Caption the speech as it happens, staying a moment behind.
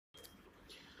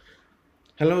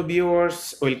Hello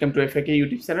viewers, welcome to FAK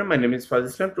YouTube channel. My name is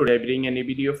Foyzul. Today I bring a new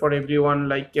video for everyone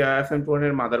like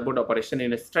Fm200 motherboard operation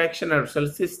in extraction aerosol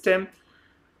system.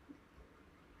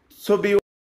 So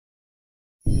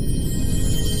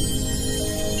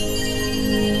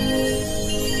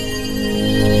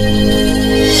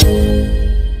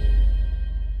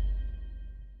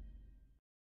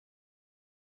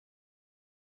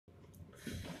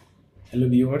hello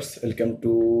viewers, welcome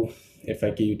to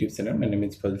FAK YouTube channel. My name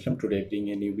is Foyzul. Today I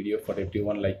bring a new video for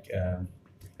everyone like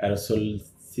aerosol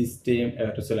system,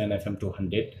 aerosol and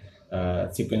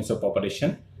Fm200 sequence of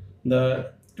operation.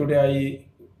 Today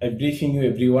I briefing you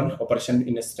everyone operation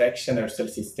in extraction aerosol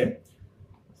system.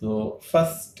 So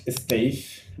first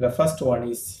stage, the first one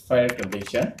is fire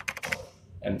condition,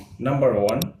 and number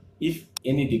one, if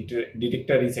any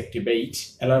detector is activated,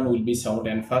 alarm will be sound,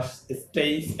 and first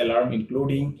stage alarm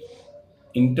including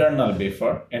internal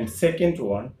buffer, and second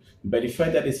one, verify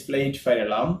the displayed fire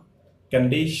alarm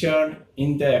condition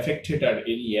in the affected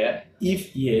area.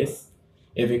 If yes,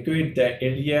 evacuate the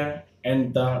area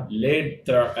and let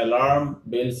the alarm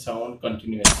bell sound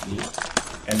continuously.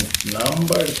 And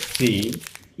number three,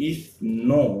 if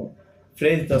no,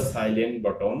 press the silent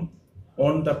button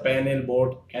on the panel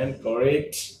board and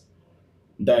correct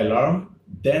the alarm,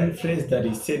 then press the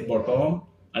reset button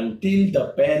until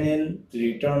the panel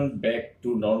returns back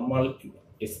to normal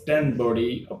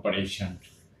standby operation.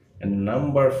 And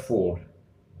number four,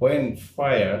 when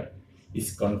fire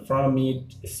is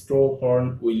confirmed, stop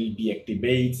horn will be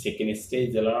activated, second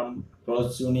stage alarm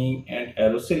cross tuning, and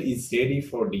aerosol is ready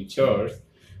for discharge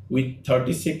with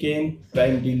 30-second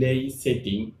time delay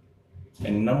setting.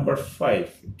 And number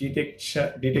five,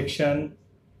 detection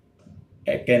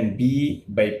can be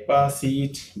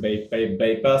bypassed by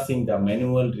bypassing the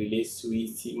manual relay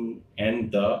switching,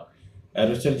 and the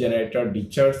aerosol generator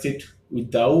discharges it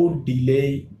without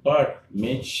delay, but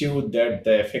make sure that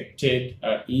the affected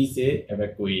is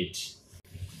evacuated.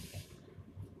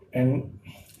 And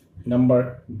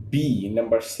number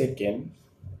second,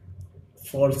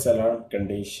 false alarm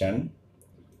condition.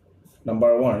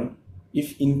 Number one,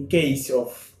 if in case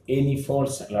of any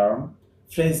false alarm,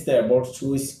 press the abort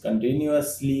switch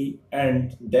continuously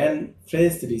and then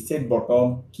press the reset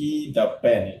button key the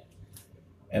panel.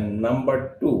 And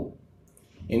number two,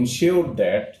 ensure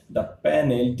that the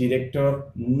panel detector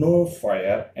no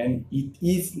fire and it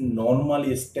is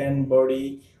normally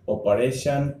standby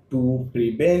operation to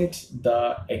prevent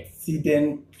the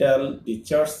accidental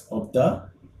discharge of the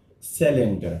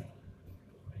cylinder.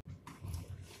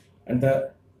 And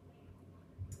the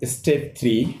step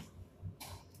 3,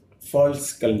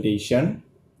 false condition.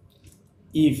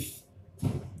 If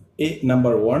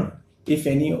number one, if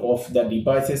any of the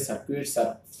devices circuits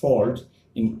are fault,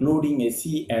 including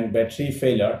AC and battery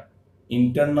failure,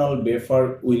 internal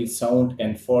buffer will sound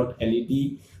and fault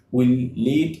LED will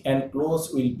lit and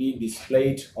close will be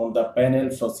displayed on the panel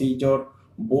procedure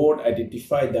board.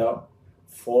 Identify the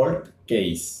fault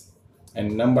case.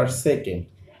 And number second,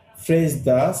 press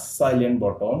the silent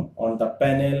button on the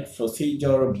panel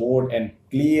procedure board and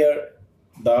clear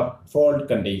the fault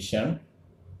condition.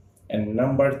 And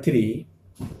number three,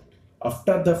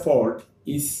 after the fault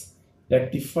is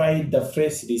rectified, the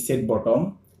press reset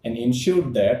button and ensure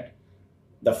that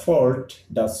the fault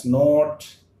does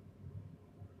not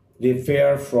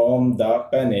repair from the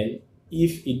panel.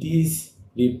 If it is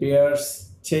repairs,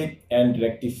 check and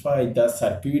rectify the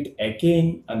circuit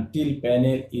again until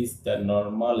panel is the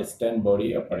normal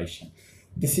standby operation.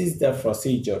 This is the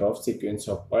procedure of sequence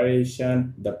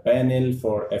operation, the panel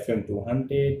for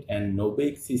Fm200 and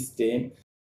Novec system